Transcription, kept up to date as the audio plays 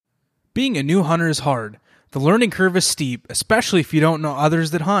Being a new hunter is hard. The learning curve is steep, especially if you don't know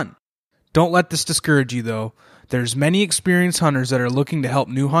others that hunt. Don't let this discourage you, though. There's many experienced hunters that are looking to help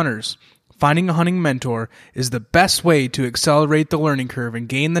new hunters. Finding a hunting mentor is the best way to accelerate the learning curve and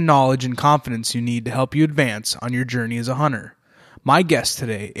gain the knowledge and confidence you need to help you advance on your journey as a hunter. My guest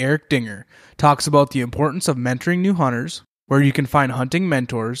today, Eric Dinger, talks about the importance of mentoring new hunters, where you can find hunting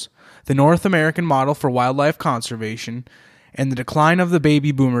mentors, the North American model for wildlife conservation, and the decline of the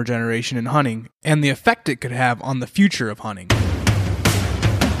baby boomer generation in hunting, and the effect it could have on the future of hunting.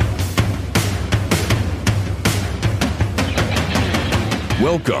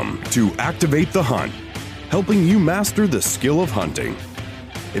 Welcome to Activate the Hunt, helping you master the skill of hunting.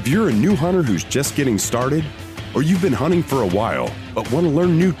 If you're a new hunter who's just getting started, or you've been hunting for a while but want to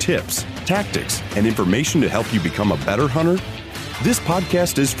learn new tips, tactics, and information to help you become a better hunter, this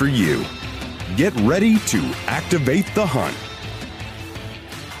podcast is for you. Get ready to activate the hunt.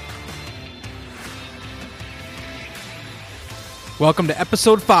 Welcome to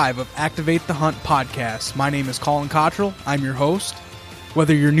episode 5 of Activate the Hunt podcast. My name is Colin Cottrell. I'm your host.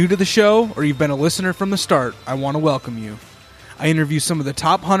 Whether you're new to the show or you've been a listener from the start, I want to welcome you. I interview some of the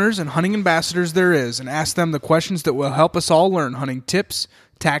top hunters and hunting ambassadors there is and ask them the questions that will help us all learn hunting tips,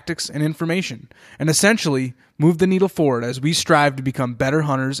 tactics, and information, and essentially move the needle forward as we strive to become better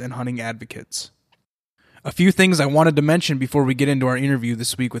hunters and hunting advocates. A few things I wanted to mention before we get into our interview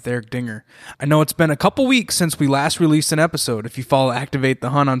this week with Eric Dinger. I know it's been a couple weeks since we last released an episode. If you follow Activate the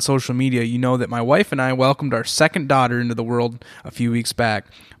Hunt on social media, you know that my wife and I welcomed our second daughter into the world a few weeks back.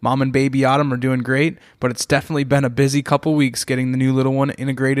 Mom and baby Autumn are doing great, but it's definitely been a busy couple weeks getting the new little one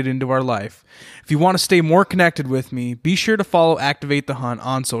integrated into our life. If you want to stay more connected with me, be sure to follow Activate the Hunt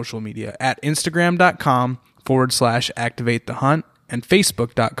on social media at Instagram.com/Activate the Hunt. and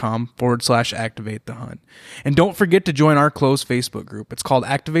Facebook.com/Activate the Hunt. And don't forget to join our closed Facebook group. It's called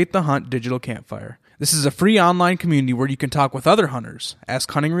Activate the Hunt Digital Campfire. This is a free online community where you can talk with other hunters, ask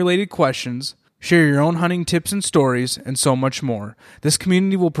hunting-related questions, share your own hunting tips and stories, and so much more. This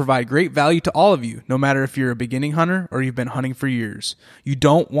community will provide great value to all of you, no matter if you're a beginning hunter or you've been hunting for years. You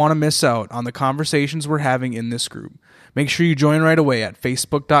don't want to miss out on the conversations we're having in this group. Make sure you join right away at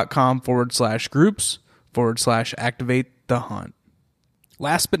Facebook.com/groups/Activate the Hunt.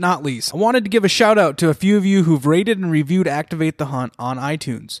 Last but not least, I wanted to give a shout out to a few of you who've rated and reviewed Activate the Hunt on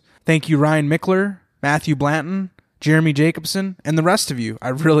iTunes. Thank you Ryan Mickler, Matthew Blanton, Jeremy Jacobson, and the rest of you. I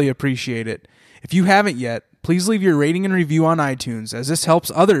really appreciate it. If you haven't yet, please leave your rating and review on iTunes, as this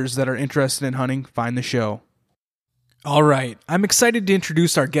helps others that are interested in hunting find the show. All right, I'm excited to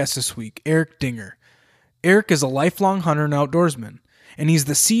introduce our guest this week, Eric Dinger. Eric is a lifelong hunter and outdoorsman, and he's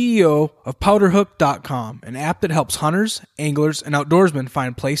the CEO of Powderhook.com, an app that helps hunters, anglers, and outdoorsmen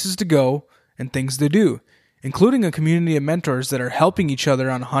find places to go and things to do, including a community of mentors that are helping each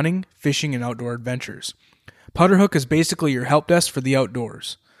other on hunting, fishing, and outdoor adventures. Powderhook is basically your help desk for the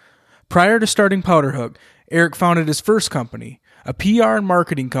outdoors. Prior to starting Powderhook, Eric founded his first company, a PR and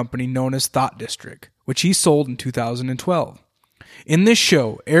marketing company known as Thought District, which he sold in 2012. In this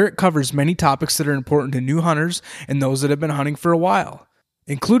show, Eric covers many topics that are important to new hunters and those that have been hunting for a while,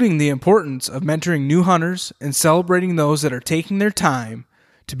 including the importance of mentoring new hunters and celebrating those that are taking their time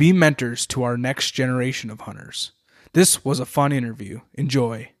to be mentors to our next generation of hunters. This was a fun interview.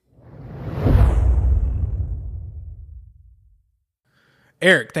 Enjoy.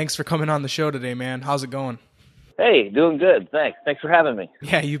 Eric, thanks for coming on the show today, man. How's it going? Hey, doing good. Thanks for having me.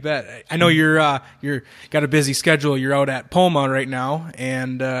 Yeah, you bet. I know you're got a busy schedule. You're out at POMA right now,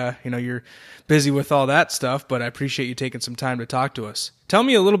 and you're busy with all that stuff. But I appreciate you taking some time to talk to us. Tell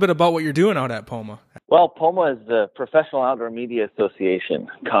me a little bit about what you're doing out at POMA. Well, POMA is the Professional Outdoor Media Association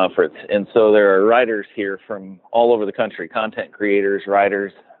conference, and so there are writers here from all over the country, content creators,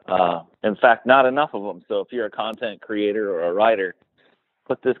 writers. In fact, not enough of them. So if you're a content creator or a writer,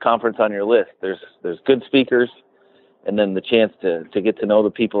 put this conference on your list. There's good speakers, and then the chance to get to know the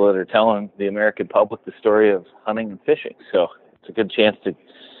people that are telling the American public the story of hunting and fishing. So it's a good chance to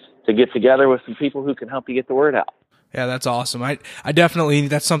get together with some people who can help you get the word out. Yeah, that's awesome. I definitely,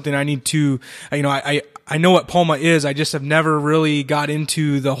 that's something I need to, I know what POMA is. I just have never really got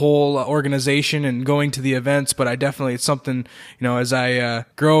into the whole organization and going to the events, but it's something, as I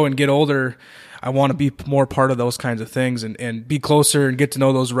grow and get older, I want to be more part of those kinds of things and be closer and get to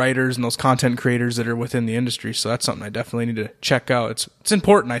know those writers and those content creators that are within the industry. So that's something I definitely need to check out. It's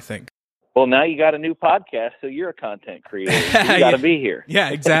important, I think. Well, now you got a new podcast, so you're a content creator. You got to be here. Yeah,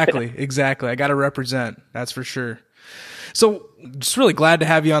 exactly. I got to represent. That's for sure. So just really glad to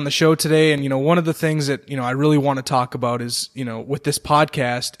have you on the show today. And, one of the things that, I really want to talk about is, with this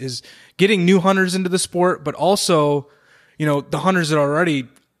podcast is getting new hunters into the sport, but also, the hunters that already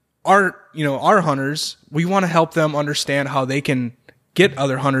our hunters, we want to help them understand how they can get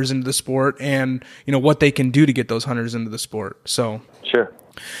other hunters into the sport and, what they can do to get those hunters into the sport. So, Sure.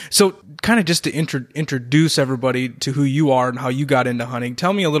 So kind of just to introduce everybody to who you are and how you got into hunting,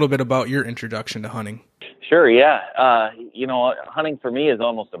 tell me a little bit about your introduction to hunting. Sure, yeah. Hunting for me is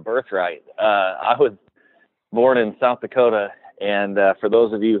almost a birthright. I was born in South Dakota, and for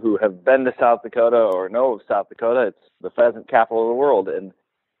those of you who have been to South Dakota or know of South Dakota, it's the pheasant capital of the world. And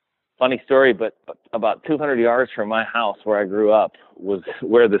funny story, but about 200 yards from my house where I grew up was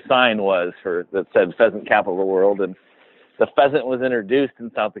where the sign was that said pheasant capital of the world. And the pheasant was introduced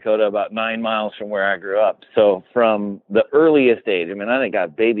in South Dakota about 9 miles from where I grew up. So from the earliest age, I think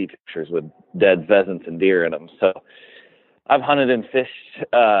got baby pictures with dead pheasants and deer in them. So I've hunted and fished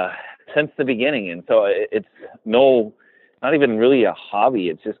since the beginning. And so it's not even really a hobby.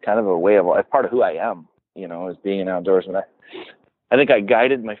 It's just kind of a way of life, part of who I am, as being an outdoorsman. I think I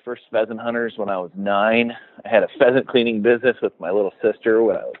guided my first pheasant hunters when I was 9. I had a pheasant cleaning business with my little sister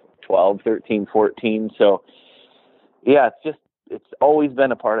when I was 12, 13, 14. So yeah, it's always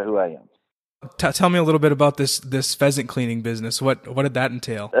been a part of who I am. Tell me a little bit about this pheasant cleaning business. What did that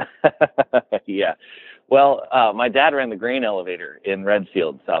entail? Yeah. Well, my dad ran the grain elevator in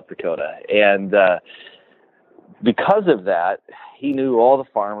Redfield, South Dakota. And because of that, he knew all the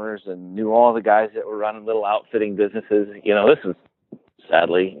farmers and knew all the guys that were running little outfitting businesses. This was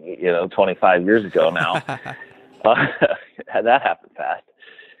sadly, 25 years ago now. That happened fast.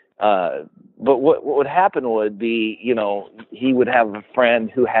 But what would happen would be, he would have a friend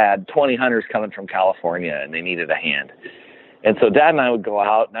who had 20 hunters coming from California and they needed a hand. And so Dad and I would go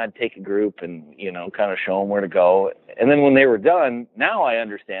out and I'd take a group and, kind of show them where to go. And then when they were done, now I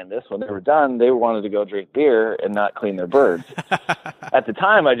understand this, when they were done, they wanted to go drink beer and not clean their birds. At the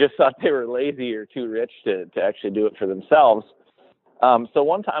time, I just thought they were lazy or too rich to actually do it for themselves. So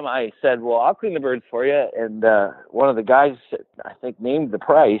one time I said, well, I'll clean the birds for you. And one of the guys, I think, named the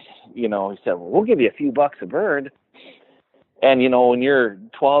price. He said, well, we'll give you a few bucks a bird. And, when you're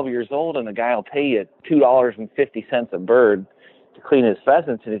 12 years old and the guy will pay you $2.50 a bird to clean his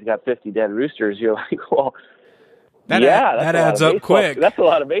pheasants and he's got 50 dead roosters, you're like, well, that adds up quick. That's a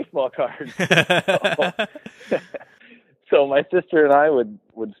lot of baseball cards. So my sister and I would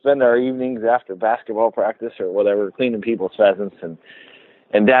spend our evenings after basketball practice or whatever cleaning people's pheasants,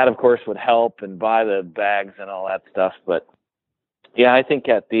 and Dad, of course, would help and buy the bags and all that stuff. But yeah, I think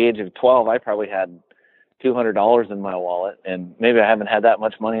at the age of 12, I probably had $200 in my wallet, and maybe I haven't had that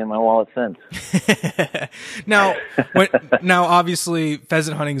much money in my wallet since. Now, obviously,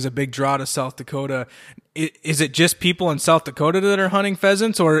 pheasant hunting is a big draw to South Dakota. Is it just people in South Dakota that are hunting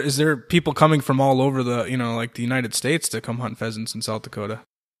pheasants, or is there people coming from all over the United States to come hunt pheasants in South Dakota?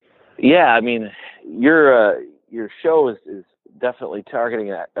 Yeah, your show is definitely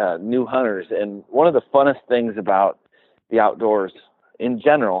targeting new hunters, and one of the funnest things about the outdoors in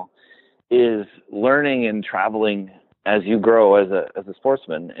general is learning and traveling as you grow as a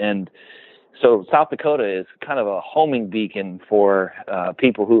sportsman. And so South Dakota is kind of a homing beacon for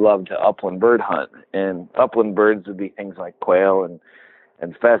people who love to upland bird hunt. And upland birds would be things like quail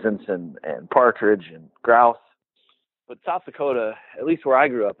and pheasants and partridge and grouse. But South Dakota, at least where I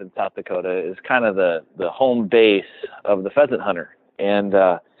grew up in South Dakota, is kind of the home base of the pheasant hunter. And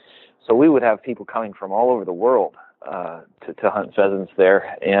so we would have people coming from all over the world to hunt pheasants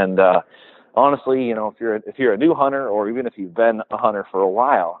there. And honestly, if you're a new hunter, or even if you've been a hunter for a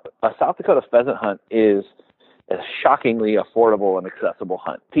while, a South Dakota pheasant hunt is a shockingly affordable and accessible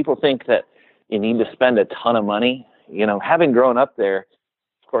hunt. People think that you need to spend a ton of money. Having grown up there,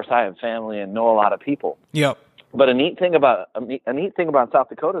 of course, I have family and know a lot of people. Yep. But a neat thing about South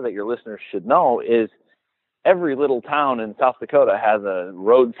Dakota that your listeners should know is every little town in South Dakota has a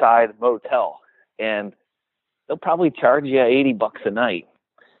roadside motel, and they'll probably charge you $80 a night.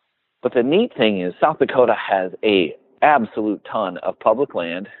 But the neat thing is South Dakota has a absolute ton of public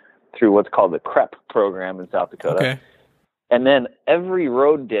land through what's called the CREP program in South Dakota. Okay. And then every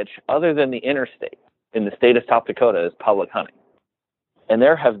road ditch other than the interstate in the state of South Dakota is public hunting. And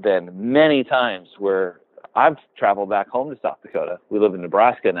there have been many times where I've traveled back home to South Dakota. We live in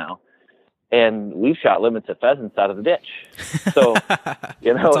Nebraska now. And we've shot limits of pheasants out of the ditch. So,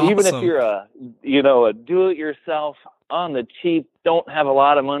 even if you're a do-it-yourself, on the cheap, don't have a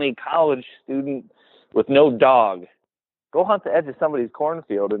lot of money, college student with no dog, go hunt the edge of somebody's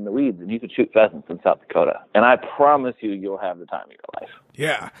cornfield in the weeds, and you can shoot pheasants in South Dakota. And I promise you'll have the time of your life.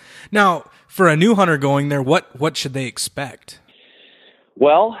 Yeah. Now, for a new hunter going there, what should they expect?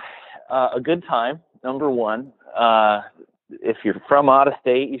 Well, a good time, number one. If you're from out of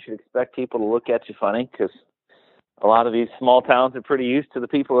state, you should expect people to look at you funny because a lot of these small towns are pretty used to the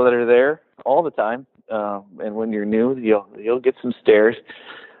people that are there all the time. And when you're new, you'll get some stares.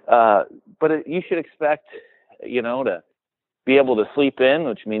 But you should expect, to be able to sleep in,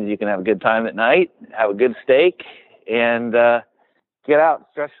 which means you can have a good time at night, have a good steak, and get out and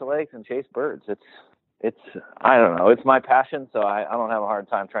stretch the legs and chase birds. It's I don't know, it's my passion, so I don't have a hard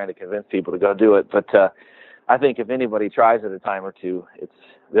time trying to convince people to go do it. But I think if anybody tries it a time or two,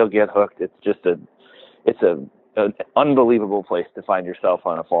 they'll get hooked. It's an unbelievable place to find yourself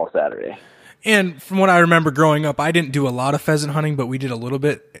on a fall Saturday. And from what I remember growing up, I didn't do a lot of pheasant hunting, but we did a little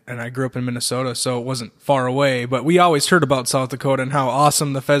bit, and I grew up in Minnesota, so it wasn't far away. But we always heard about South Dakota and how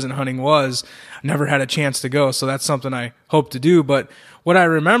awesome the pheasant hunting was. Never had a chance to go, so that's something I hope to do. But what I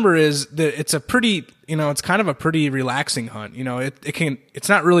remember is that it's a pretty, it's kind of a pretty relaxing hunt. It's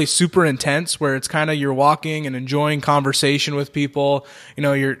not really super intense where it's kind of you're walking and enjoying conversation with people.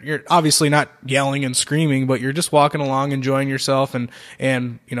 You're obviously not yelling and screaming, but you're just walking along, enjoying yourself.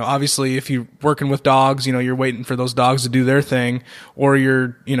 And obviously if you're working with dogs, you're waiting for those dogs to do their thing, or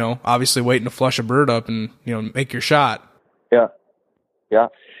you're, obviously waiting to flush a bird up and, make your shot. Yeah. Yeah.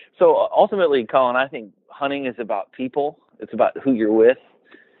 So ultimately, Colin, I think hunting is about people. It's about who you're with.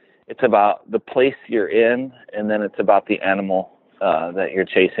 It's about the place you're in, and then it's about the animal that you're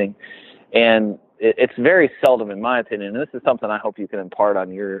chasing. And it's very seldom, in my opinion, and this is something I hope you can impart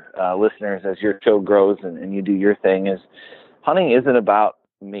on your listeners as your show grows and you do your thing, is hunting isn't about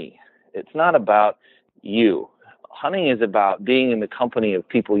me. It's not about you. Hunting is about being in the company of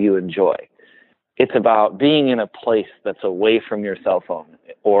people you enjoy. It's about being in a place that's away from your cell phone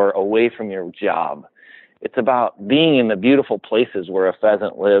or away from your job. It's about being in the beautiful places where a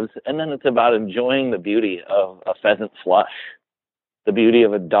pheasant lives, and then it's about enjoying the beauty of a pheasant flush, the beauty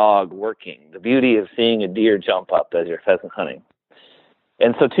of a dog working, the beauty of seeing a deer jump up as you're pheasant hunting.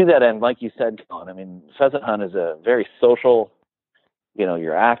 And so to that end, like you said, Colin, pheasant hunt is a very social,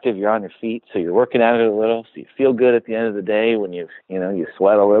 you're active, you're on your feet, so you're working at it a little, so you feel good at the end of the day when you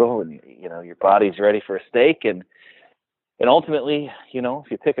sweat a little and, your body's ready for a steak. And ultimately,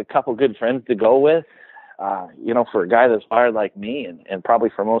 if you pick a couple good friends to go with, for a guy that's wired like me and probably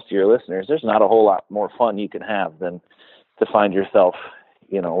for most of your listeners, there's not a whole lot more fun you can have than to find yourself,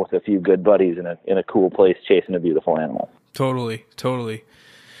 with a few good buddies in a cool place chasing a beautiful animal. Totally.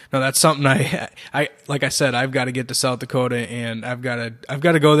 No, that's something I like I said, I've got to get to South Dakota, and I've got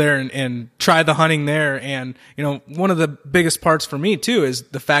to go there and try the hunting there. And, one of the biggest parts for me too is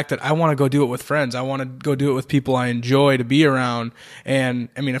the fact that I want to go do it with friends. I want to go do it with people I enjoy to be around. And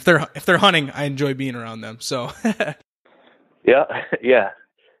if they're hunting, I enjoy being around them. So yeah.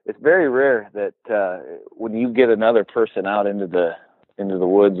 It's very rare that, when you get another person out into the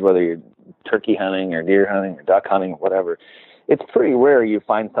woods, whether you're turkey hunting or deer hunting or duck hunting or whatever, it's pretty rare you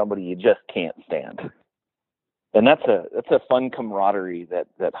find somebody you just can't stand. And that's a fun camaraderie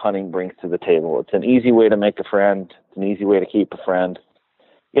that hunting brings to the table. It's an easy way to make a friend. It's an easy way to keep a friend.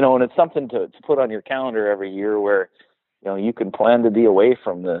 And it's something to put on your calendar every year where, you can plan to be away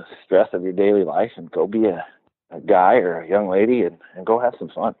from the stress of your daily life and go be a guy or a young lady and go have some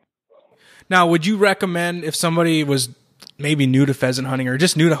fun. Now, would you recommend, if somebody was maybe new to pheasant hunting or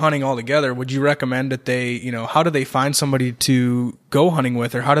just new to hunting altogether, would you recommend that they, how do they find somebody to go hunting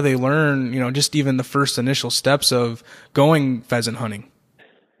with, or how do they learn, just even the first initial steps of going pheasant hunting?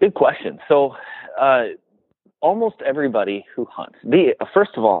 Good question. So, almost everybody who hunts,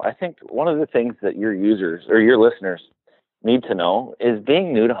 first of all, I think one of the things that your users or your listeners need to know is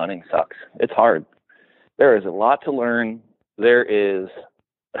being new to hunting sucks. It's hard. There is a lot to learn. There is,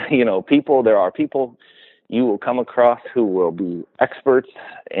 there are people you will come across who will be experts,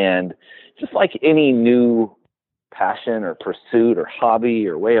 and just like any new passion or pursuit or hobby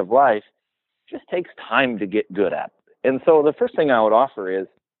or way of life, it just takes time to get good at. And so the first thing I would offer is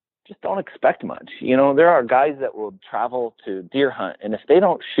just don't expect much. There are guys that will travel to deer hunt, and if they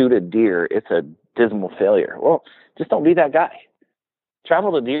don't shoot a deer, it's a dismal failure. Well, just don't be that guy.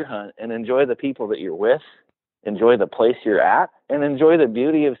 Travel to deer hunt and enjoy the people that you're with, enjoy the place you're at, and enjoy the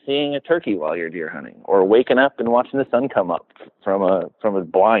beauty of seeing a turkey while you're deer hunting, or waking up and watching the sun come up from a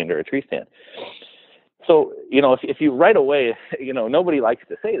blind or a tree stand. So, if you right away, nobody likes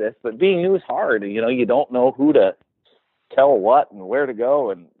to say this, but being new is hard. You don't know who to tell what and where to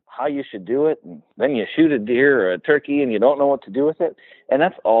go and how you should do it. And then you shoot a deer or a turkey and you don't know what to do with it. And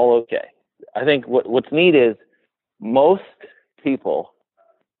that's all okay. I think what's neat is most people,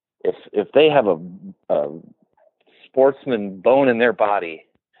 if they have a sportsman bone in their body,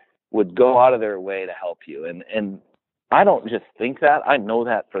 would go out of their way to help you. And I don't just think that, I know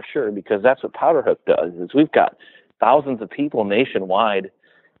that for sure, because that's what Powderhook does. Is we've got thousands of people nationwide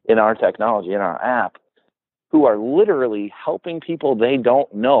in our technology, in our app, who are literally helping people they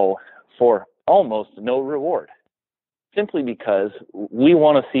don't know for almost no reward, simply because we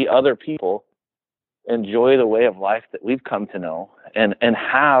want to see other people enjoy the way of life that we've come to know and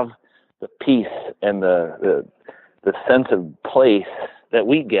have the peace and the sense of place that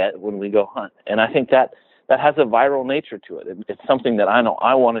we get when we go hunt. And I think that has a viral nature to it. It's something that I know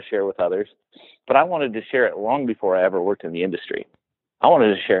I want to share with others, but I wanted to share it long before I ever worked in the industry. I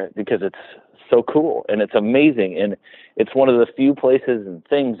wanted to share it because it's so cool and it's amazing. And it's one of the few places and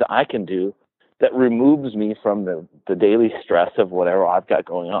things I can do that removes me from the daily stress of whatever I've got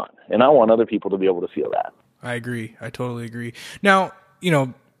going on. And I want other people to be able to feel that. I agree. I totally agree. Now,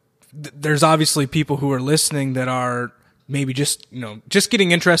 there's obviously people who are listening that are maybe just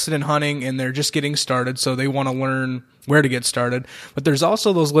getting interested in hunting and they're just getting started. So they want to learn where to get started. But there's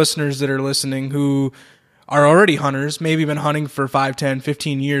also those listeners that are listening who are already hunters, maybe been hunting for 5, 10,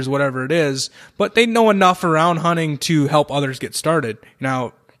 15 years, whatever it is, but they know enough around hunting to help others get started.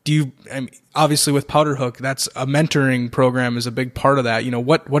 Now, obviously with Powder Hook, that's a mentoring program is a big part of that.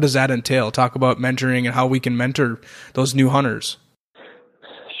 What does that entail? Talk about mentoring and how we can mentor those new hunters.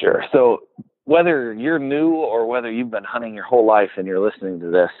 Sure. So whether you're new or whether you've been hunting your whole life and you're listening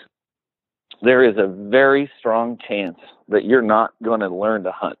to this, there is a very strong chance that you're not going to learn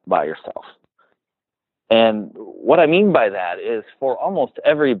to hunt by yourself. And what I mean by that is for almost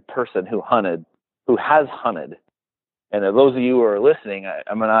every person who has hunted, and those of you who are listening,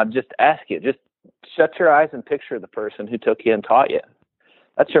 I'm going to just ask you, just shut your eyes and picture the person who took you and taught you.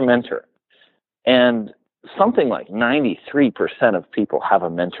 That's your mentor. And something like 93% of people have a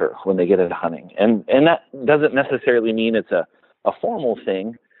mentor when they get into hunting. And that doesn't necessarily mean it's a formal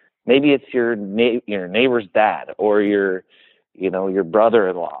thing. Maybe it's your neighbor's dad or your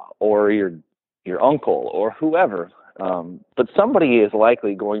brother-in-law or your uncle or whoever. But somebody is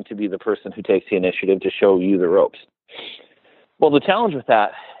likely going to be the person who takes the initiative to show you the ropes. Well, the challenge with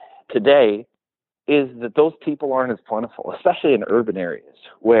that today is that those people aren't as plentiful, especially in urban areas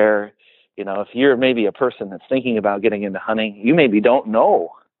where, if you're maybe a person that's thinking about getting into hunting, you maybe don't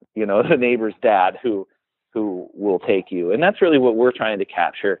know, the neighbor's dad who will take you. And that's really what we're trying to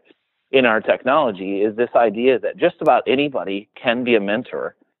capture in our technology is this idea that just about anybody can be a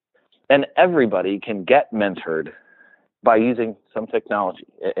mentor and everybody can get mentored by using some technology.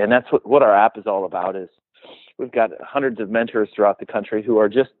 And that's what our app is all about is we've got hundreds of mentors throughout the country who are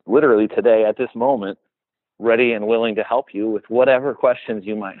just literally today at this moment ready and willing to help you with whatever questions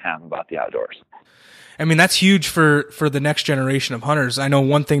you might have about the outdoors. I mean, that's huge for the next generation of hunters. I know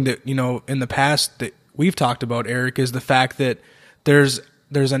one thing that, in the past that we've talked about, Eric, is the fact that there's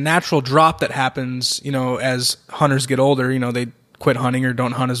a natural drop that happens, as hunters get older, they quit hunting or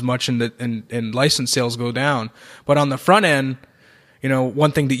don't hunt as much and license sales go down. But on the front end,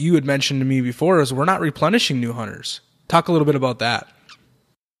 one thing that you had mentioned to me before is we're not replenishing new hunters. Talk a little bit about that.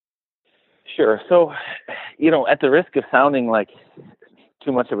 Sure. So, at the risk of sounding like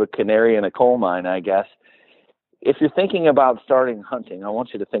too much of a canary in a coal mine, I guess, if you're thinking about starting hunting, I want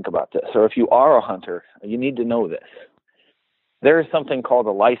you to think about this. Or if you are a hunter, you need to know this. There is something called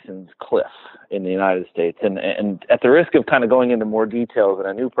a license cliff in the United States. And at the risk of kind of going into more details than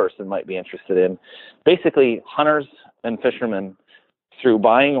a new person might be interested in, basically hunters and fishermen, through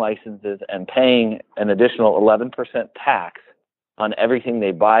buying licenses and paying an additional 11% tax on everything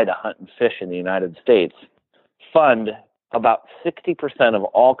they buy to hunt and fish in the United States, fund about 60% of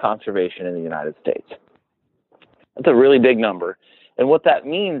all conservation in the United States. That's a really big number. And what that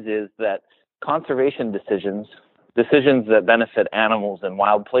means is that conservation decisions that benefit animals in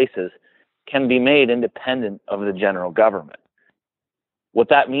wild places, can be made independent of the general government. What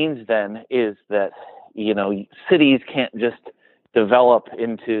that means then is that, cities can't just develop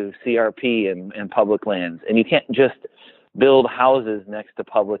into CRP and public lands, and you can't just build houses next to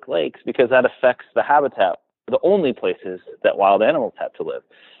public lakes because that affects the habitat, the only places that wild animals have to live.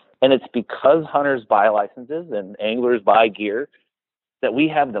 And it's because hunters buy licenses and anglers buy gear that we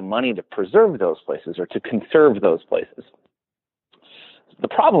have the money to preserve those places or to conserve those places. The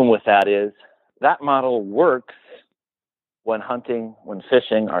problem with that is that model works when hunting, when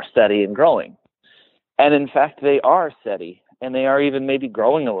fishing are steady and growing. And in fact, they are steady, and they are even maybe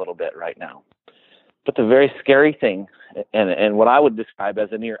growing a little bit right now. But the very scary thing, and what I would describe as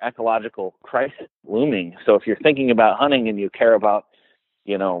a near ecological crisis looming. So if you're thinking about hunting and you care about,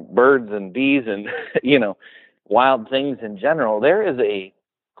 birds and bees and, wild things in general, there is a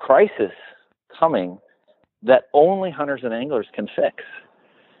crisis coming that only hunters and anglers can fix.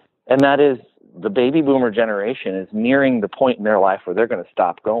 And that is the baby boomer generation is nearing the point in their life where they're going to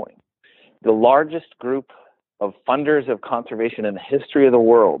stop going. The largest group of funders of conservation in the history of the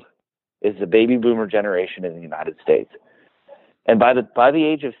world is the baby boomer generation in the United States. And by the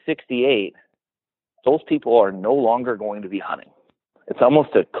age of 68, those people are no longer going to be hunting. It's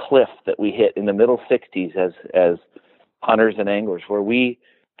almost a cliff that we hit in the middle 60s as hunters and anglers, where we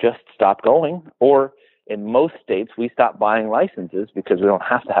just stop going, or in most states, we stop buying licenses because we don't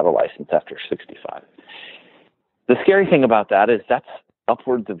have to have a license after 65. The scary thing about that is that's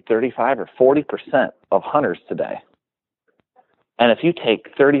upwards of 35 or 40% of hunters today. And if you take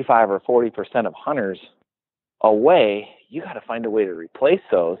 35 or 40% of hunters away, you got to find a way to replace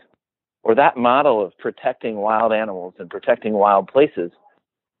those, or that model of protecting wild animals and protecting wild places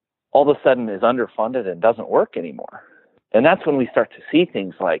all of a sudden is underfunded and doesn't work anymore. And that's when we start to see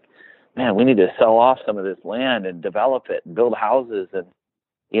things like, man, we need to sell off some of this land and develop it and build houses. And,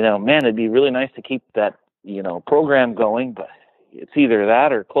 man, it'd be really nice to keep that, program going, but it's either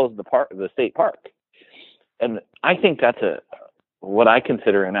that or close the state park. And I think that's what I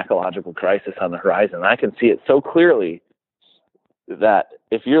consider an ecological crisis on the horizon. I can see it so clearly that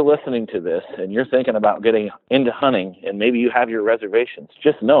if you're listening to this and you're thinking about getting into hunting, and maybe you have your reservations,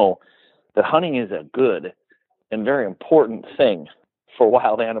 just know that hunting is a good and very important thing for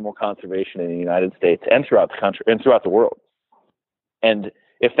wild animal conservation in the United States and throughout the country and throughout the world. And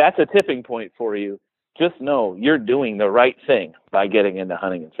if that's a tipping point for you, just know you're doing the right thing by getting into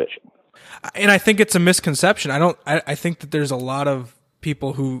hunting and fishing. And I think it's a misconception. I think that there's a lot of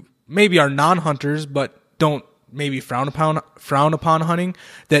people who maybe are non-hunters but don't maybe frown upon hunting,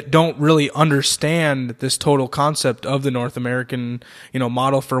 that don't really understand this total concept of the North American,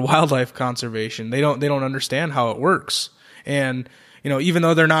 model for wildlife conservation. They don't understand how it works. And, even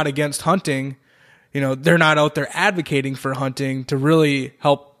though they're not against hunting, they're not out there advocating for hunting to really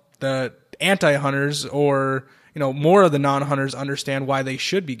help the anti-hunters or, more of the non-hunters understand why they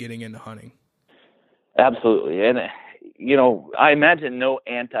should be getting into hunting. Absolutely. And, I imagine no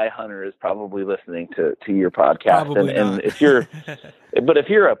anti-hunter is probably listening to your podcast. Probably not. And if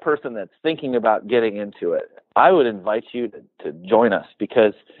you're a person that's thinking about getting into it, I would invite you to join us,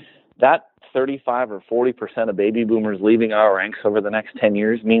 because that 35 or 40% of baby boomers leaving our ranks over the next 10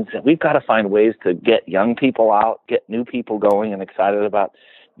 years means that we've got to find ways to get young people out, get new people going and excited about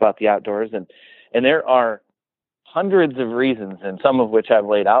the outdoors. And there are hundreds of reasons, and some of which I've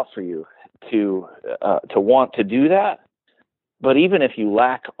laid out for you, to want to do that. But even if you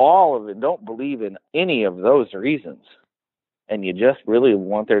lack all of it, don't believe in any of those reasons, and you just really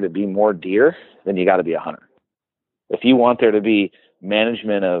want there to be more deer, then you got to be a hunter. If you want there to be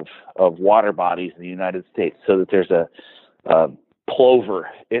management of water bodies in the United States so that there's a plover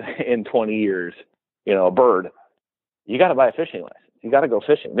in 20 years, a bird, you got to buy a fishing license. You got to go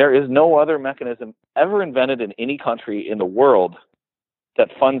fishing. There is no other mechanism ever invented in any country in the world that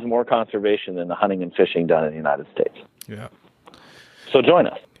funds more conservation than the hunting and fishing done in the United States. Yeah. So join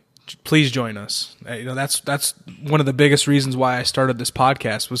us. Please join us. That's one of the biggest reasons why I started this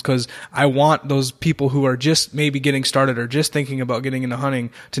podcast, was because I want those people who are just maybe getting started or just thinking about getting into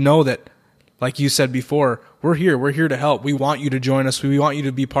hunting to know that, like you said before, we're here to help. We want you to join us. We want you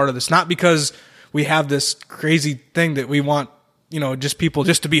to be part of this, not because we have this crazy thing that we want, just people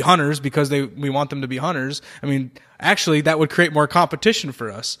just to be hunters because we want them to be hunters. I mean, actually, that would create more competition for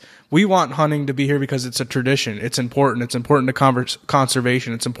us. We want hunting to be here because it's a tradition. It's important. It's important to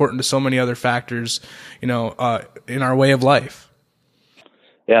conservation. It's important to so many other factors, in our way of life.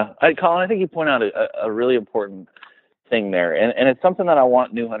 Yeah. Colin, I think you point out a really important thing there. And it's something that I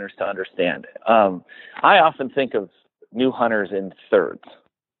want new hunters to understand. I often think of new hunters in thirds.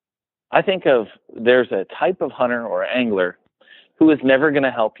 I think of there's a type of hunter or angler who is never going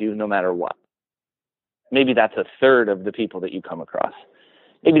to help you no matter what. Maybe that's a third of the people that you come across.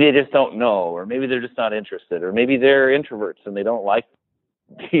 Maybe they just don't know, or maybe they're just not interested, or maybe they're introverts and they don't like,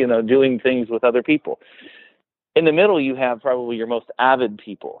 doing things with other people. In the middle, you have probably your most avid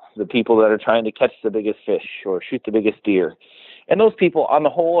people, the people that are trying to catch the biggest fish or shoot the biggest deer. And those people, on the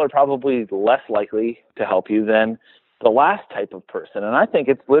whole, are probably less likely to help you than the last type of person. And I think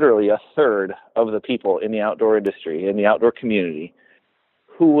it's literally a third of the people in the outdoor industry, in the outdoor community,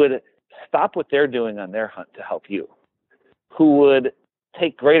 who would stop what they're doing on their hunt to help you, who would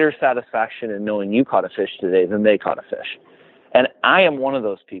take greater satisfaction in knowing you caught a fish today than they caught a fish. And I am one of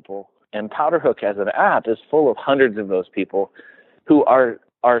those people, and Powderhook as an app is full of hundreds of those people who are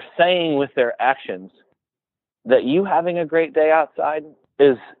saying with their actions that you having a great day outside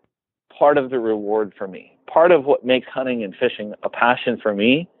is part of the reward for me. Part of what makes hunting and fishing a passion for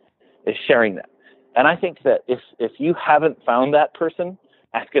me is sharing that. And I think that if you haven't found that person,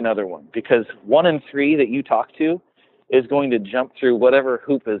 ask another one, because 1 in 3 that you talk to is going to jump through whatever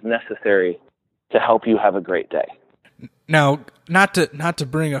hoop is necessary to help you have a great day. Now, not to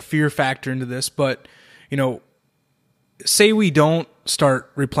bring a fear factor into this, but say we don't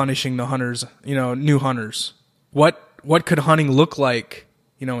start replenishing the hunters, new hunters. What could hunting look like,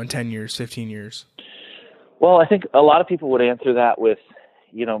 in 10 years, 15 years? Well, I think a lot of people would answer that with,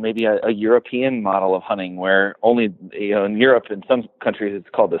 maybe a European model of hunting where only, in Europe, in some countries, it's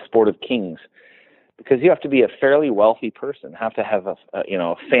called the sport of kings, because you have to be a fairly wealthy person, have to have a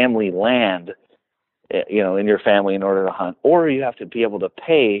family land, in your family in order to hunt, or you have to be able to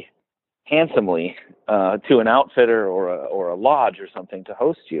pay handsomely to an outfitter or a lodge or something to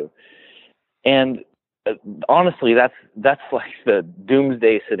host you. And honestly, that's like the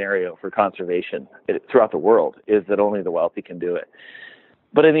doomsday scenario for conservation throughout the world, is that only the wealthy can do it.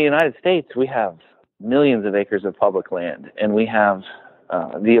 But in the United States, we have millions of acres of public land, and we have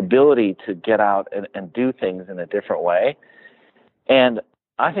the ability to get out and do things in a different way. And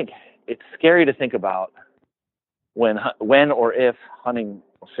I think it's scary to think about when or if hunting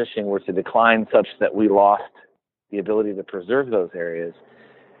or fishing were to decline such that we lost the ability to preserve those areas.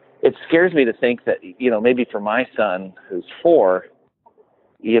 It scares me to think that, maybe for my son who's 4,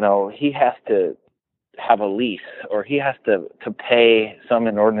 he has to have a lease, or he has to pay some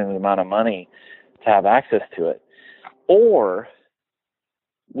inordinate amount of money to have access to it. Or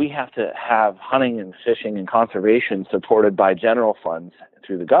we have to have hunting and fishing and conservation supported by general funds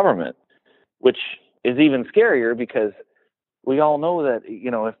through the government, which is even scarier because we all know that,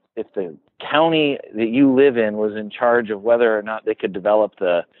 if the county that you live in was in charge of whether or not they could develop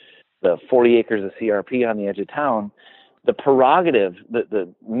the 40 acres of CRP on the edge of town, the prerogative,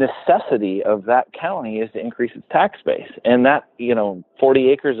 the necessity of that county is to increase its tax base. And that, 40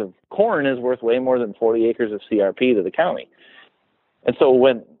 acres of corn is worth way more than 40 acres of CRP to the county. And so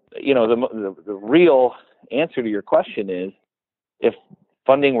when, the real answer to your question is, if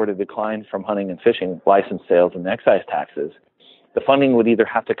funding were to decline from hunting and fishing license sales and excise taxes, the funding would either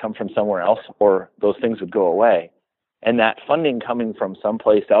have to come from somewhere else or those things would go away. And that funding coming from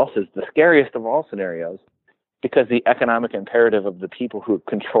someplace else is the scariest of all scenarios, because the economic imperative of the people who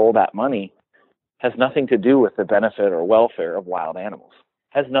control that money has nothing to do with the benefit or welfare of wild animals,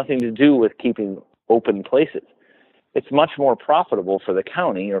 has nothing to do with keeping open places. It's much more profitable for the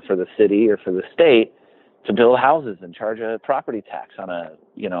county or for the city or for the state to build houses and charge a property tax on a,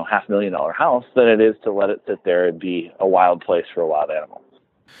 $500,000 house than it is to let it sit there and be a wild place for a wild animal.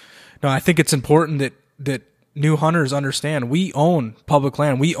 No, I think it's important that new hunters understand we own public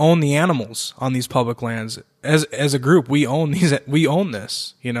land. We own the animals on these public lands. As a group, we own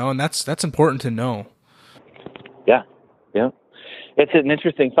this, and that's important to know. Yeah. Yeah. It's an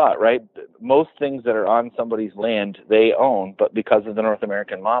interesting thought, right? Most things that are on somebody's land, they own, but because of the North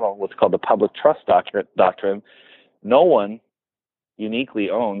American model, what's called the public trust doctrine, no one uniquely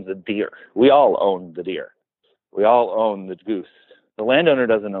owns a deer. We all own the deer. We all own the goose. The landowner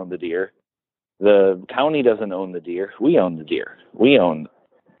doesn't own the deer. The county doesn't own the deer. We own the deer. We own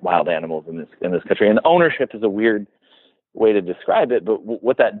wild animals in this country. And ownership is a weird way to describe it, but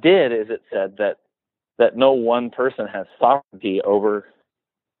what that did is it said that no one person has sovereignty over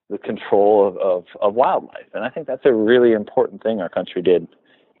the control of wildlife. And I think that's a really important thing our country did,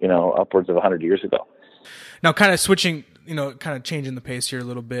 upwards of 100 years ago. Now, kind of switching, kind of changing the pace here a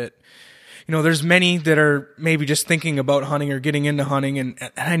little bit. There's many that are maybe just thinking about hunting or getting into hunting.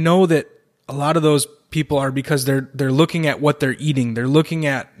 And I know that a lot of those people are because they're looking at what they're eating. They're looking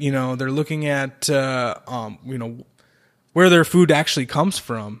at, where their food actually comes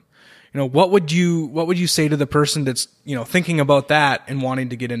from. What would you say to the person that's, thinking about that and wanting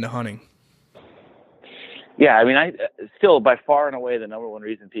to get into hunting? Yeah, I mean, still by far and away the number one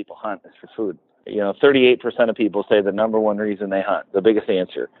reason people hunt is for food. 38% of people say the number one reason they hunt, the biggest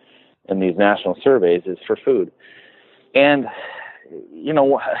answer in these national surveys, is for food. And,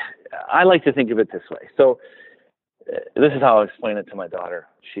 I like to think of it this way. So this is how I explain it to my daughter.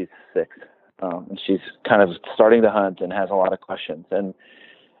 She's 6, and she's kind of starting to hunt and has a lot of questions. And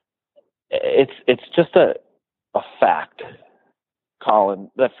it's just a fact,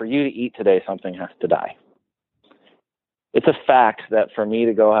 Colin, that for you to eat today, something has to die. It's a fact that for me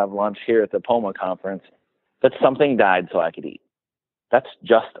to go have lunch here at the POMA conference, that something died so I could eat. That's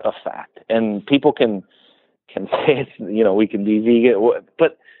just a fact. And people can say it's, we can be vegan,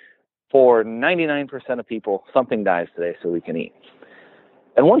 but for 99% of people, something dies today so we can eat.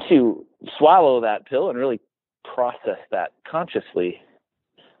 And once you swallow that pill and really process that consciously,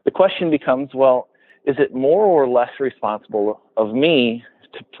 the question becomes, well, is it more or less responsible of me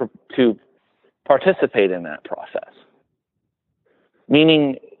to participate in that process?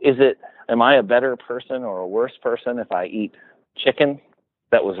 Meaning, am I a better person or a worse person if I eat chicken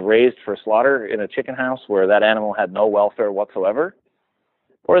that was raised for slaughter in a chicken house where that animal had no welfare whatsoever?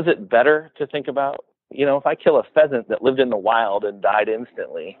 Or is it better to think about, if I kill a pheasant that lived in the wild and died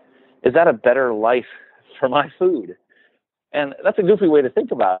instantly, is that a better life for my food? And that's a goofy way to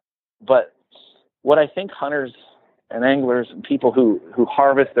think about it. But what I think hunters and anglers and people who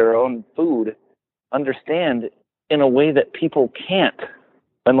harvest their own food understand in a way that people can't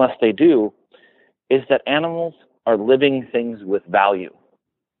unless they do, is that animals are living things with value.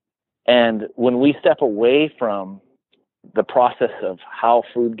 And when we step away from the process of how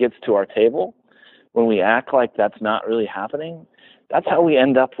food gets to our table, when we act like that's not really happening, that's how we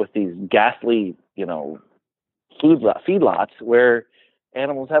end up with these ghastly, feedlots where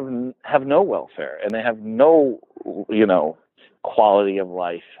animals have no welfare and they have no, quality of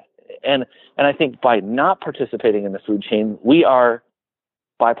life. And I think by not participating in the food chain, we are,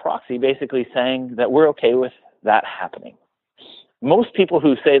 by proxy, basically saying that we're okay with that happening. Most people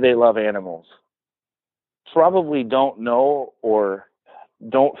who say they love animals probably don't know or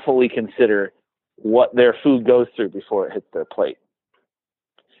don't fully consider what their food goes through before it hits their plate.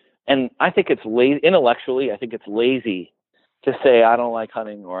 And I think it's intellectually, I think it's lazy to say I don't like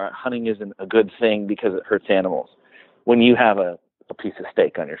hunting or hunting isn't a good thing because it hurts animals when you have a piece of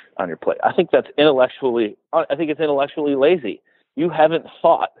steak on your plate. I think it's intellectually lazy. You haven't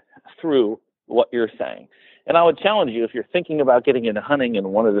thought through what you're saying. And I would challenge you, if you're thinking about getting into hunting and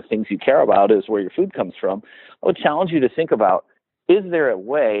one of the things you care about is where your food comes from, I would challenge you to think about, is there a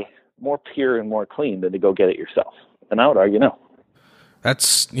way more pure and more clean than to go get it yourself? And I would argue no.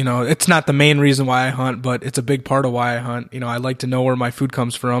 That's, it's not the main reason why I hunt, but it's a big part of why I hunt. I like to know where my food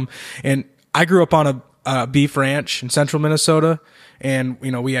comes from. And I grew up on a beef ranch in central Minnesota, and,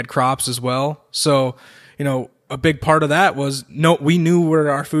 we had crops as well. So, a big part of that was we knew where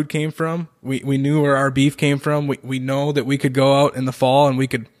our food came from. We knew where our beef came from. We know that we could go out in the fall and we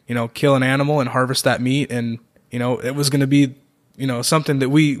could, kill an animal and harvest that meat. And, it was going to be, something that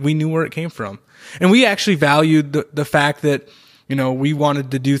we knew where it came from. And we actually valued the fact that, we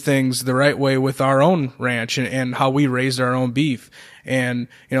wanted to do things the right way with our own ranch and how we raised our own beef. And,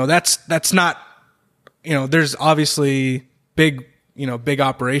 that's not, there's obviously big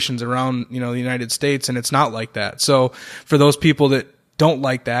operations around, the United States, and it's not like that. So for those people that don't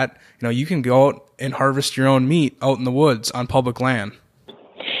like that, you can go out and harvest your own meat out in the woods on public land.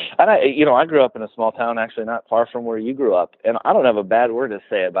 And I grew up in a small town, actually not far from where you grew up, and I don't have a bad word to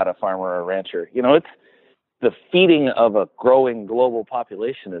say about a farmer or a rancher. It's the feeding of a growing global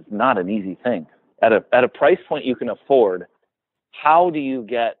population is not an easy thing. At a price point you can afford, how do you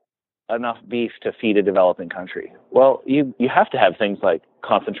get enough beef to feed a developing country? Well, you have to have things like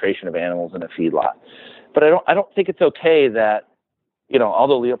concentration of animals in a feedlot. But I don't think it's okay that,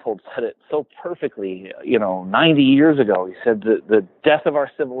 although Leopold said it so perfectly, 90 years ago, he said the death of our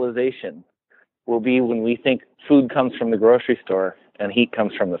civilization will be when we think food comes from the grocery store and heat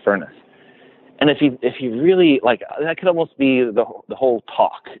comes from the furnace. And if you really like, that could almost be the whole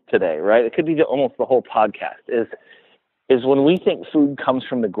talk today, right? It could be almost the whole podcast is when we think food comes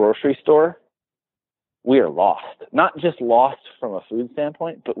from the grocery store, we are lost. Not just lost from a food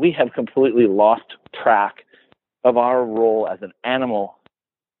standpoint, but we have completely lost track of our role as an animal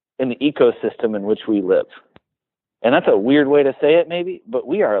in the ecosystem in which we live. And that's a weird way to say it maybe, but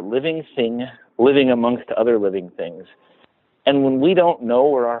we are a living thing living amongst other living things. And when we don't know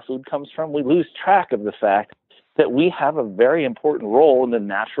where our food comes from, we lose track of the fact that we have a very important role in the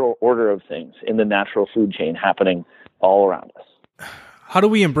natural order of things, in the natural food chain happening all around us. How do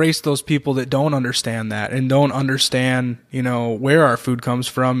we embrace those people that don't understand that and don't understand, where our food comes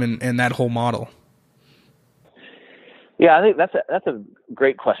from and that whole model? Yeah, I think that's a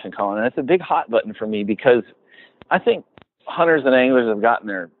great question, Colin, and it's a big hot button for me because I think hunters and anglers have gotten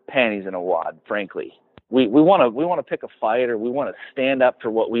their panties in a wad, frankly. We want to pick a fight, or we want to stand up for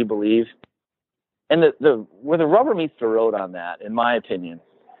what we believe. And where the rubber meets the road on that, in my opinion,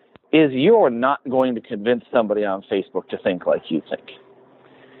 is you're not going to convince somebody on Facebook to think like you think.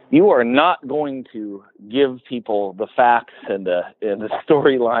 You are not going to give people the facts and the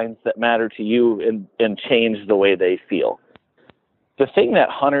storylines that matter to you and change the way they feel. The thing that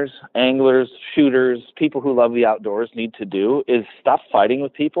hunters, anglers, shooters, people who love the outdoors need to do is stop fighting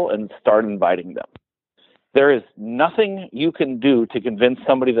with people and start inviting them. There is nothing you can do to convince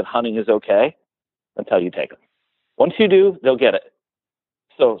somebody that hunting is okay until you take them. Once you do, they'll get it.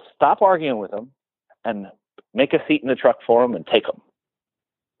 So stop arguing with them and make a seat in the truck for them and take them.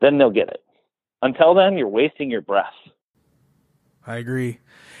 Then they'll get it. Until then, you're wasting your breath. I agree.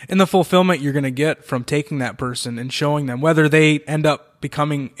 And the fulfillment you're going to get from taking that person and showing them, whether they end up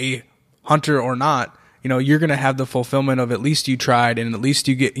becoming a hunter or not, you're going to have the fulfillment of at least you tried and at least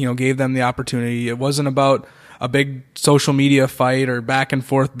you gave them the opportunity. It wasn't about a big social media fight or back and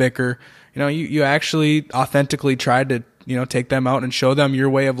forth bicker. You actually authentically tried to, take them out and show them your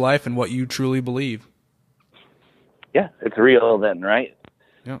way of life and what you truly believe. Yeah, it's real then, right?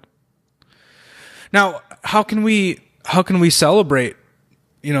 Yeah. Now, how can we celebrate,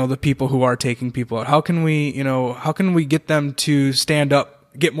 the people who are taking people out? How can we get them to stand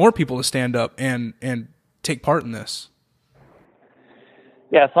up, get more people to stand up and take part in this?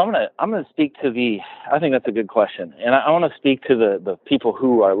 Yeah, so I'm gonna speak to I think that's a good question, and I want to speak to the people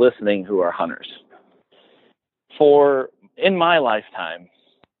who are listening who are hunters. In my lifetime,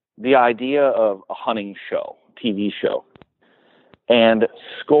 the idea of a hunting show, TV show, and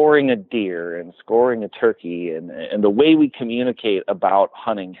scoring a deer and scoring a turkey and the way we communicate about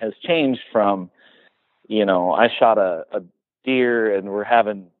hunting has changed from, I shot a deer and we're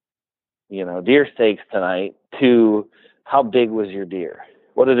having, deer steaks tonight, to how big was your deer?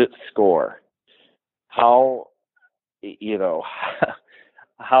 What did it score? How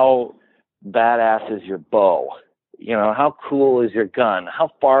badass is your bow? How cool is your gun?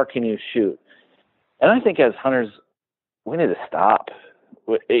 How far can you shoot? And I think as hunters, we need to stop.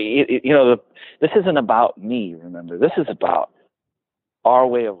 This isn't about me, remember. This is about our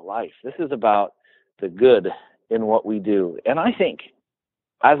way of life. This is about the good in what we do. And I think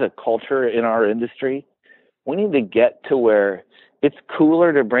as a culture in our industry, we need to get to where it's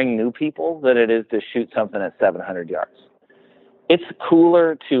cooler to bring new people than it is to shoot something at 700 yards. It's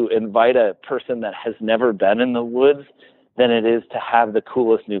cooler to invite a person that has never been in the woods than it is to have the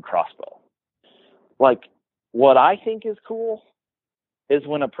coolest new crossbow. Like, what I think is cool is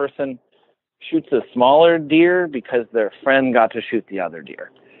when a person shoots a smaller deer because their friend got to shoot the other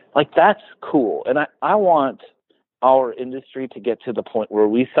deer. Like, that's cool. And I want our industry to get to the point where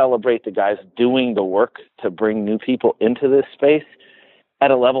we celebrate the guys doing the work to bring new people into this space at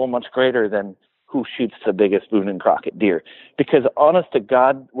a level much greater than who shoots the biggest Boone and Crockett deer. Because honest to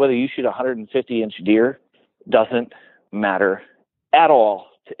God, whether you shoot a 150-inch deer doesn't matter at all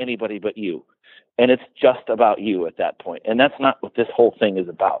to anybody but you. And it's just about you at that point. And that's not what this whole thing is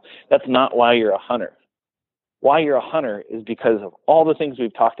about. That's not why you're a hunter. Why you're a hunter is because of all the things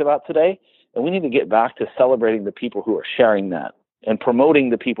we've talked about today. And we need to get back to celebrating the people who are sharing that and promoting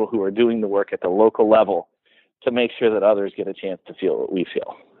the people who are doing the work at the local level to make sure that others get a chance to feel what we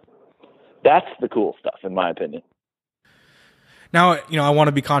feel. That's the cool stuff, in my opinion. Now, I want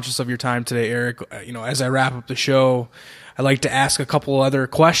to be conscious of your time today, Eric. As I wrap up the show, I like to ask a couple other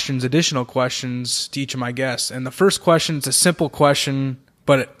additional questions to each of my guests. And the first question is a simple question,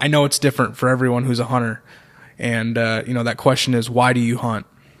 but I know it's different for everyone who's a hunter. And, that question is, why do you hunt?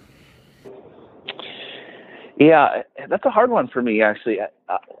 Yeah, that's a hard one for me, actually.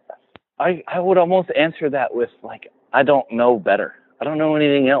 I would almost answer that with, I don't know better. I don't know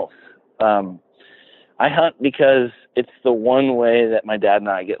anything else. I hunt because it's the one way that my dad and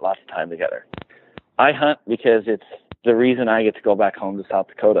I get lots of time together. I hunt because it's the reason I get to go back home to South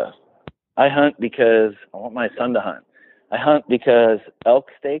Dakota. I hunt because I want my son to hunt. I hunt because elk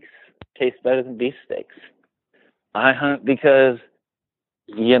steaks taste better than beef steaks. I hunt because,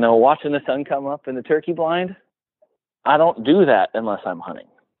 watching the sun come up in the turkey blind, I don't do that unless I'm hunting.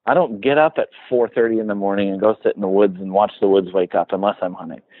 I don't get up at 4:30 in the morning and go sit in the woods and watch the woods wake up unless I'm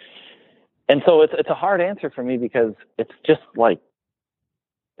hunting. And so it's a hard answer for me because it's just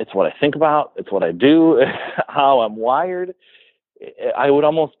it's what I think about. It's what I do. It's how I'm wired. I would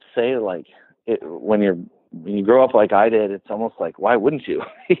almost say when you grow up like I did, it's almost like, why wouldn't you?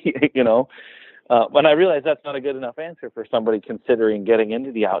 But I realize that's not a good enough answer for somebody considering getting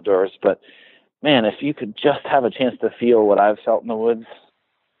into the outdoors. But man, if you could just have a chance to feel what I've felt in the woods,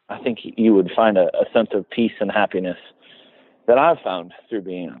 I think you would find a sense of peace and happiness that I've found through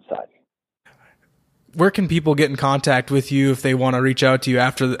being outside. Where can people get in contact with you if they want to reach out to you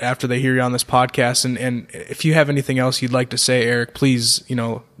after they hear you on this podcast? And if you have anything else you'd like to say, Eric, please,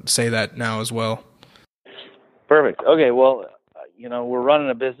 say that now as well. Perfect. Okay. Well, we're running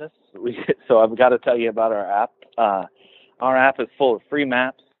a business. So I've got to tell you about our app. Our app is full of free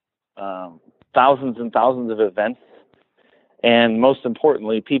maps, thousands and thousands of events, and most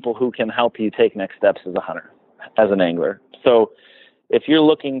importantly, people who can help you take next steps as a hunter, as an angler. So if you're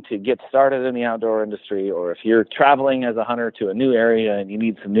looking to get started in the outdoor industry, or if you're traveling as a hunter to a new area and you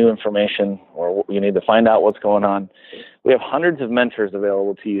need some new information, or you need to find out what's going on, we have hundreds of mentors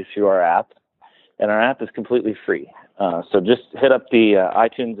available to you through our app, and our app is completely free. So just hit up the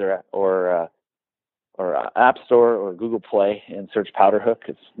iTunes or App Store or Google Play and search Powderhook.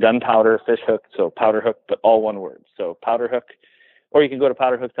 It's gunpowder fish hook, so Powderhook, but all one word. So Powderhook, or you can go to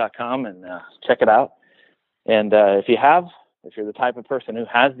powderhook.com and check it out. And if you're the type of person who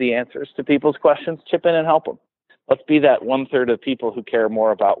has the answers to people's questions, chip in and help them. Let's be that 1/3 of people who care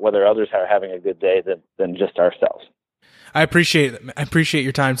more about whether others are having a good day than just ourselves. I appreciate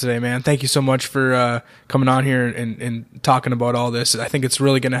your time today, man. Thank you so much for coming on here and talking about all this. I think it's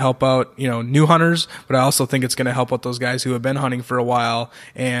really going to help out, new hunters, but I also think it's going to help out those guys who have been hunting for a while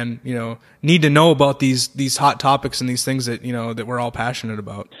and, need to know about these hot topics and these things that, that we're all passionate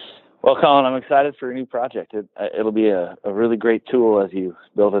about. Well, Colin, I'm excited for a new project. It'll be a really great tool as you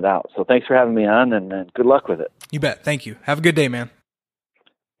build it out. So thanks for having me on, and good luck with it. You bet. Thank you. Have a good day, man.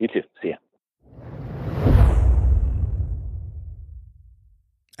 You too. See ya.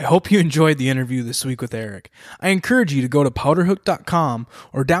 I hope you enjoyed the interview this week with Eric. I encourage you to go to powderhook.com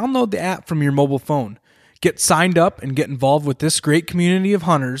or download the app from your mobile phone. Get signed up and get involved with this great community of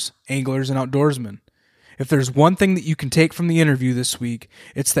hunters, anglers, and outdoorsmen. If there's one thing that you can take from the interview this week,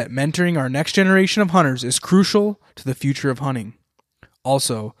 it's that mentoring our next generation of hunters is crucial to the future of hunting.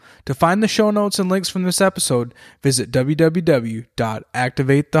 Also, to find the show notes and links from this episode, visit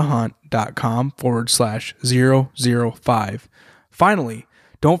www.activatethehunt.com/005. Finally,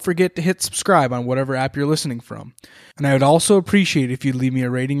 don't forget to hit subscribe on whatever app you're listening from. And I would also appreciate if you'd leave me a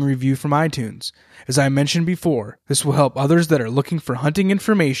rating and review from iTunes. As I mentioned before, this will help others that are looking for hunting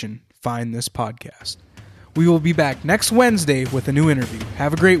information find this podcast. We will be back next Wednesday with a new interview.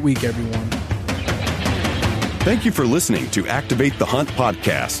 Have a great week, everyone. Thank you for listening to Activate the Hunt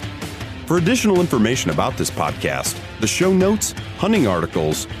podcast. For additional information about this podcast, the show notes, hunting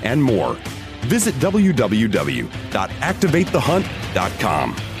articles, and more, visit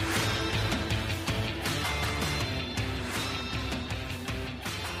www.activatethehunt.com.